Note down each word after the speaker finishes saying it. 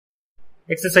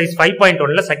Exercise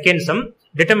 5.1 ல second sum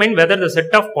determine whether the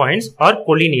set of points are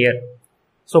collinear.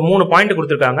 So 3 point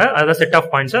கொடுத்திருக்காங்க. அத set of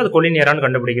points அது collinearனு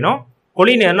கண்டுபிடிக்கணும்.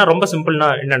 collinearனா ரொம்ப சிம்பிள்னா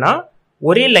என்னன்னா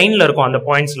ஒரே லைன்ல இருக்கும் அந்த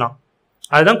பாயிண்ட்ஸ்லாம்.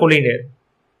 அதுதான் collinear.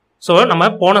 So நம்ம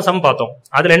போன சம் பார்த்தோம்.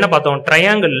 அதுல என்ன பார்த்தோம்?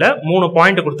 ட்ரையாங்கிள்ல 3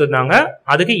 பாயிண்ட் கொடுத்திருந்தாங்க.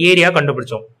 அதுக்கு ஏரியா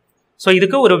கண்டுபிடிச்சோம். So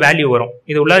இதுக்கு ஒரு வேல்யூ வரும்.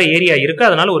 இது உள்ளார ஏரியா இருக்கு,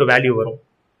 அதனால ஒரு வேல்யூ வரும்.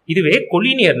 இதுவே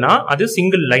collinearனா அது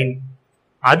சிங்கிள் லைன்.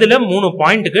 அதுல 3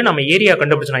 பாயிண்ட்க்கு நம்ம ஏரியா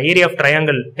கண்டுபிடிச்சோம். Area of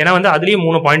triangle. ஏன்னா வந்து அதுலயே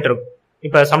 3 பாயிண்ட் இருக்கும்.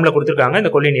 இப்ப சம்ல கொடுத்திருக்காங்க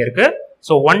இந்த collinearக்கு.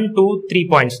 So 1 2 3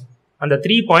 points. அந்த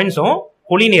 3 பாயிண்ட்ஸும்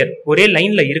collinear ஒரே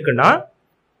லைன்ல இருக்குன்னா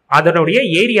அதனுடைய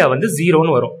ஏரியா வந்து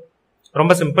 0ன்னு வரும்.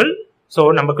 ரொம்ப சிம்பிள். சோ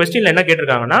நம்ம क्वेश्चनல என்ன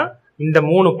கேட்டிருக்காங்கன்னா இந்த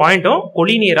 3 பாயிண்ட்டும்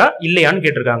collinearா இல்லையான்னு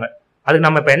கேட்டிருக்காங்க. அதுக்கு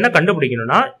நம்ம இப்ப என்ன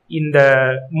கண்டுபிடிக்கணும்னா இந்த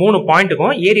 3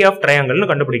 பாயிண்ட்டுக்கும் ஏரியா ஆஃப் ட்ரையாங்கிள்னு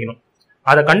கண்டுபிடிக்கணும்.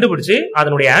 அதை கண்டுபிடிச்சு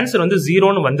அதனுடைய ஆன்சர் வந்து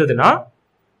 0ன்னு வந்ததுன்னா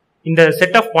இந்த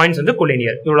செட் ஆஃப் பாயிண்ட்ஸ் வந்து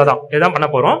collinear. இவ்வளவுதான். இதுதான் பண்ண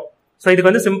போறோம். சோ இதுக்கு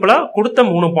வந்து சிம்பிளா கொடுத்த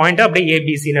 3 பாயிண்ட் அப்படியே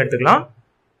ஏபிசின்னு எடுத்துக்கலாம்.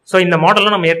 சோ இந்த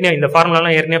மாடல்லாம் நம்ம ஏற்கனவே இந்த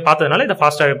ஃபார்முலாலாம் ஏற்கனவே பார்த்ததுனால இதை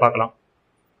ஃபாஸ்டாவே பார்க்கலாம்.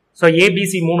 சோ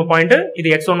ஏபிசி 3 பாயிண்ட், இது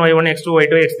x1 y1 x2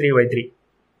 y2 x3 y3.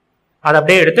 அதை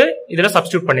அப்படியே எடுத்து இதுல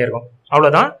சப்ஸ்டியூட் பண்ணிருக்கோம்.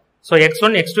 அவ்வளவுதான். So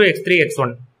x1 x2 x3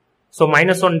 x1. So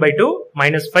 -1/2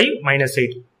 -5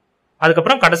 -8.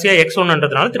 அதுக்கப்புறம் கடைசியா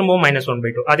x1ன்றதுனால திரும்பவும்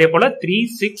 -1/2. அதே போல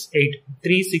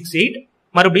 368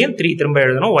 மறுபடியும் 3 திரும்ப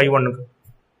எழுதணும் y1க்கு.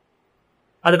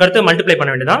 அதுக்கடுத்து மல்டிப்ளை பண்ண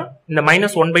வேண்டியதான். இந்த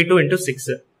 -1/2 into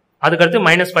 6. அதுக்கடுத்து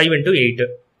 -5 into 8.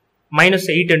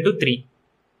 -8 into 3.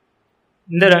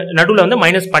 இந்த நடுவுல வந்து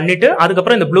மைனஸ் பண்ணிட்டு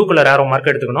அதுக்கப்புறம் இந்த ப்ளூ கலர் ஆரோ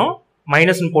மார்க் எடுத்துக்கணும்.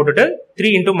 மைனஸ் போட்டுட்டு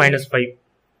 3 into -5.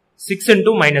 6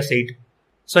 into -8.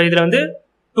 ஸோ இதுல வந்து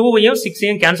 2வையும்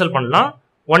 6ஐயும் கேன்சல் பண்ணலாம்.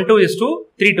 1 2 is 2,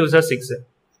 3 2 is 6.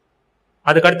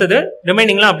 அதுக்கு அடுத்தது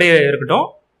ரிமைனிங்லாம் அப்படியே இருக்கட்டும்.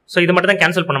 ஸோ இது மட்டும் தான்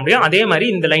கேன்சல் பண்ண முடியும். அதே மாதிரி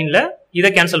இந்த லைன்ல இதை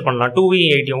கேன்சல் பண்ணலாம்.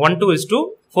 2வையும் 8ஐயும் 1 2 is 2,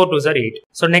 4 2 is 8.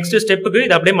 ஸோ நெக்ஸ்ட் ஸ்டெப்புக்கு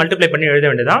இதை அப்படியே மல்டிப்ளை பண்ணி எழுத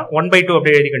வேண்டியதான். 1/2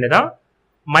 அப்படியே எழுதிக்க வேண்டியதான்.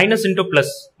 Minus into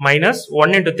plus minus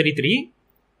 1 into 3 3.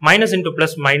 Minus into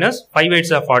plus minus 5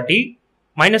 8s are 40.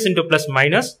 Minus into plus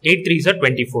minus 8 3s are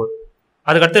 24.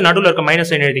 அதுக்கடுத்து நடுவில் இருக்க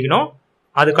மைனஸ் சைன் எழுதிக்கணும்.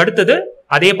 அதுக்கு அடுத்தது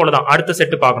அதே போலதான் அடுத்த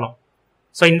செட்டு பார்க்கணும்.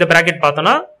 ஸோ இந்த பிராக்கெட்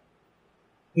பார்த்தோம்னா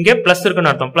இங்கே பிளஸ்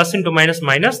இருக்குன்னு அர்த்தம். Plus into minus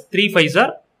minus 3 5s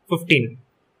are 15.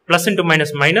 Plus into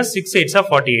minus minus 6 8s are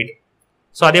 48.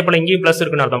 So அதே போல இங்கேயும் பிளஸ்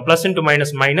இருக்குன்னு அர்த்தம். Plus into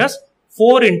minus minus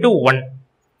 4 into 1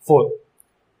 4.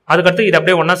 அதுக்கடுத்து இது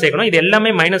அப்படியே ஒன்னா சேர்க்கணும். இது எல்லாமே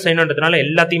மைனஸ் சைன்ன்றதுனால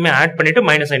எல்லாத்தையுமே ஆட் பண்ணிட்டு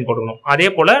மைனஸ் சைன் போட்டுக்கணும். அதே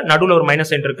போல நடுவில் ஒரு மைனஸ்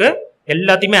சைன் இருக்கு,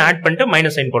 எல்லாத்தையுமே ஆட் பண்ணிட்டு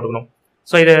மைனஸ் சைன் போட்டுக்கணும்.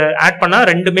 ஸோ இது ஆட் பண்ணா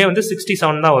ரெண்டுமே வந்து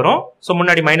 67 தான் வரும். ஸோ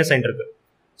முன்னாடி மைனஸ் சைன் இருக்கு.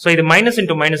 ஸோ இது மைனஸ்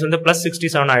இன்டூ மைனஸ் வந்து பிளஸ்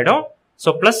 67 ஆயிடும். ஸோ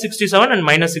பிளஸ் 67 அண்ட்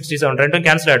மைனஸ் 67 ரெண்டும்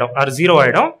கேன்சல் ஆயிடும். அது 0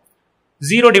 ஆயிடும்.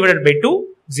 0 டிவைடட் பை 2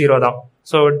 0 தான்.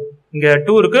 ஸோ இங்க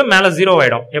 2 இருக்கு, மேல 0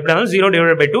 ஆயிடும். எப்படி இருந்தாலும் 0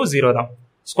 டிவைடட் பை 2 0 தான்.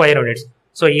 Square units.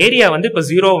 ஸோ ஏரியா வந்து இப்போ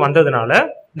 0 வந்ததுனால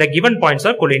the given points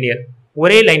are collinear.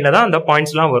 ஒரே லைன்ல தான் அந்த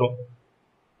பாயிண்ட்ஸ்லாம் வரும்.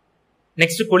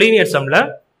 நெக்ஸ்ட் collinear சம்ல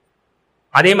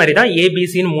அதே மாதிரி தான்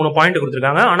ஏபிசின்னு 3 பாயிண்ட்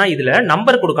கொடுத்துருக்காங்க. ஆனா இதுல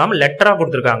நம்பர் கொடுக்காம லெட்டரா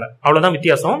கொடுத்துருக்காங்க. அவ்வளவுதான்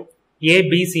வித்தியாசம்.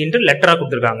 ஏபிசின்ட்டு லெட்டரா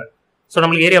கொடுத்துருக்காங்க. ஸோ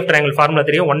நம்மளுக்கு ஏரியா ஆஃப் ட்ரையாங்கிள் ஃபார்முலா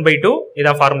தெரியும். 1/2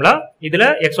 இதான் ஃபார்முலா. இதுல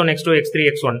x1 x2 x3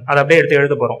 x1 அதை அப்படியே எடுத்து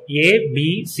எழுத போறோம்.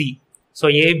 ஏபிசி. ஸோ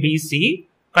ஏபிசி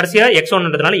கடைசியா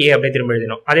x1ன்றதுனால ஏ அப்படியே திரும்ப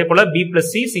எழுதணும். அதே போல b plus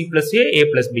c, c plus a, a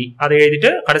plus b அதை எழுதிட்டு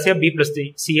கடைசியா b plus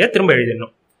c திரும்ப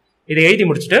எழுதிடணும். இதை எழுதி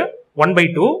முடிச்சுட்டு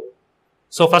 1/2.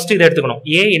 ஸோ ஃபர்ஸ்ட் இதை எடுத்துக்கணும்.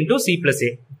 a into c plus a,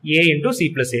 a into c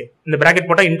plus a. இந்த பிராக்கெட்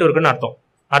போட்டா இன்டூ இருக்குன்னு அர்த்தம்.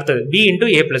 அடுத்தது b into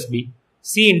a plus b,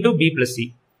 c into b plus c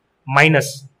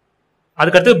minus.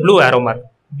 அதுக்கடுத்து blue arrow mark.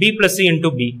 b plus c into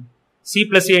b, c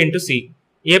plus a into c,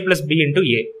 a plus b into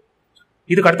a.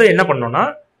 இதுக்கு அடுத்து என்ன பண்ணோம்னா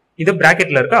இது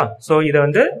பிராக்கெட்ல இருக்கா. சோ இதை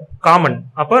வந்து காமன்,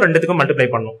 அப்போ ரெண்டுத்துக்கும் மல்டிப்ளை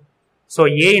பண்ணும். So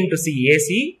a into c ac,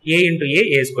 a into a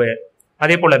a square.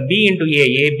 அதே போல b into a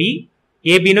ab,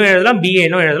 ab-னும் எழுதலாம்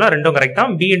ba-னும் எழுதலாம், ரெண்டும் கரெக்ட்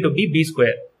தான். b into b b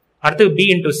square. அடுத்து b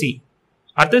into c,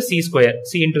 அடுத்து c square,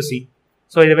 c into c.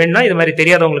 So இது வேணும்னா இது மாதிரி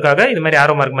தெரியாதவங்களுக்காக இது மாதிரி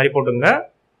ஆரோ மார்க் மாதிரி போட்டுங்க.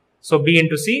 So b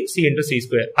into c, c into c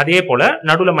square. அதே போல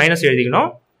நடுவுல மைனஸ் எழுதிக்கணும்.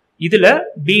 இதுல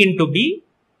b into b,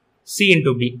 c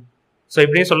into b. So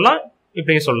இப்படியும் சொல்லலாம்,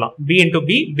 இப்படியும் சொல்லலாம். b into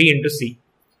b, b into c.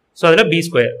 So அதுல b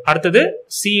ஸ்கொயர். அடுத்தது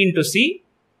c into c,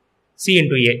 c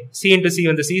into a. c into c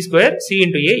வந்து c square, c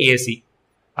into a ac.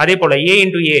 அதே போல a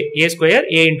into a a square,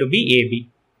 a into b ab.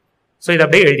 So இது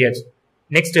அப்படியே எழுதியாச்சு.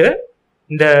 Next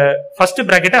இந்த first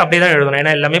பிராக்கெட்டை அப்படியே தான் எழுதணும்.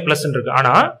 ஏன்னா எல்லாமே பிளஸ் இருக்கு.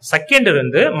 ஆனா செகண்ட்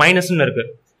இருந்து மைனஸ்ன்னு இருக்கு.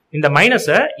 இந்த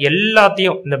மைனஸை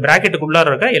எல்லாத்தையும் இந்த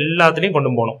பிராக்கெட்டுக்குள்ளார இருக்க எல்லாத்துலயும் கொண்டு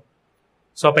போகணும்.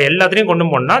 சோ அப்ப எல்லாத்தையும் கொண்டு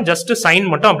போனா ஜஸ்ட் சைன்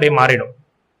மட்டும் அப்படியே மாறிடும்.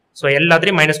 ஸோ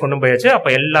எல்லாத்தையும் மைனஸ் கொண்டு போயாச்சு. அப்போ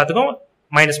எல்லாத்துக்கும்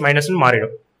மைனஸ் மைனஸ்ன்னு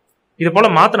மாறிடும். இது போல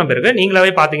மாத்தின பிறகு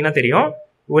நீங்களாவே பார்த்தீங்கன்னா தெரியும்.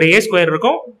 ஒரு ஏ ஸ்கொயர்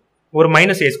இருக்கும், ஒரு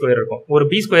மைனஸ் ஏ ஸ்கொயர் இருக்கும், ஒரு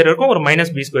பி ஸ்கொயர் இருக்கும், ஒரு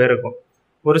மைனஸ் பி ஸ்கொயர் இருக்கும்.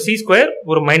 ஒரு சி ஸ்கொயர்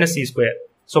ஒரு minus C square.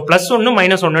 So plus ஒன்று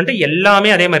மைனஸ் ஒன்னுட்டு எல்லாமே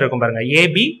அதே மாதிரி இருக்கும் பாருங்க.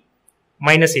 AB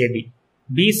minus AB,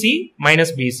 PC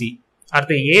minus PC,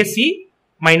 அடுத்து ஏசி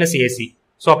மைனஸ் ஏசி.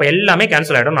 ஸோ அப்போ எல்லாமே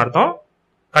கேன்சல் ஆகிடும்னு அர்த்தம்.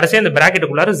 கடைசியாக இந்த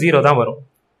பிராக்கெட்டுக்குள்ளார 0 தான் வரும்.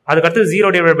 அதுக்கடுத்து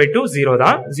 0/2 0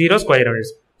 தான், 0 ஸ்கொயர்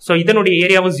ரூட்ஸ். ஸோ இதனுடைய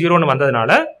ஏரியாவும் 0ன்னு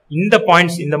வந்ததுனால இந்த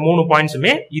பாயிண்ட்ஸ், இந்த 3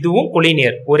 பாயிண்ட்ஸுமே இதுவும்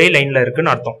கொலினியர், ஒரே லைன்ல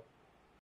இருக்குன்னு அர்த்தம்.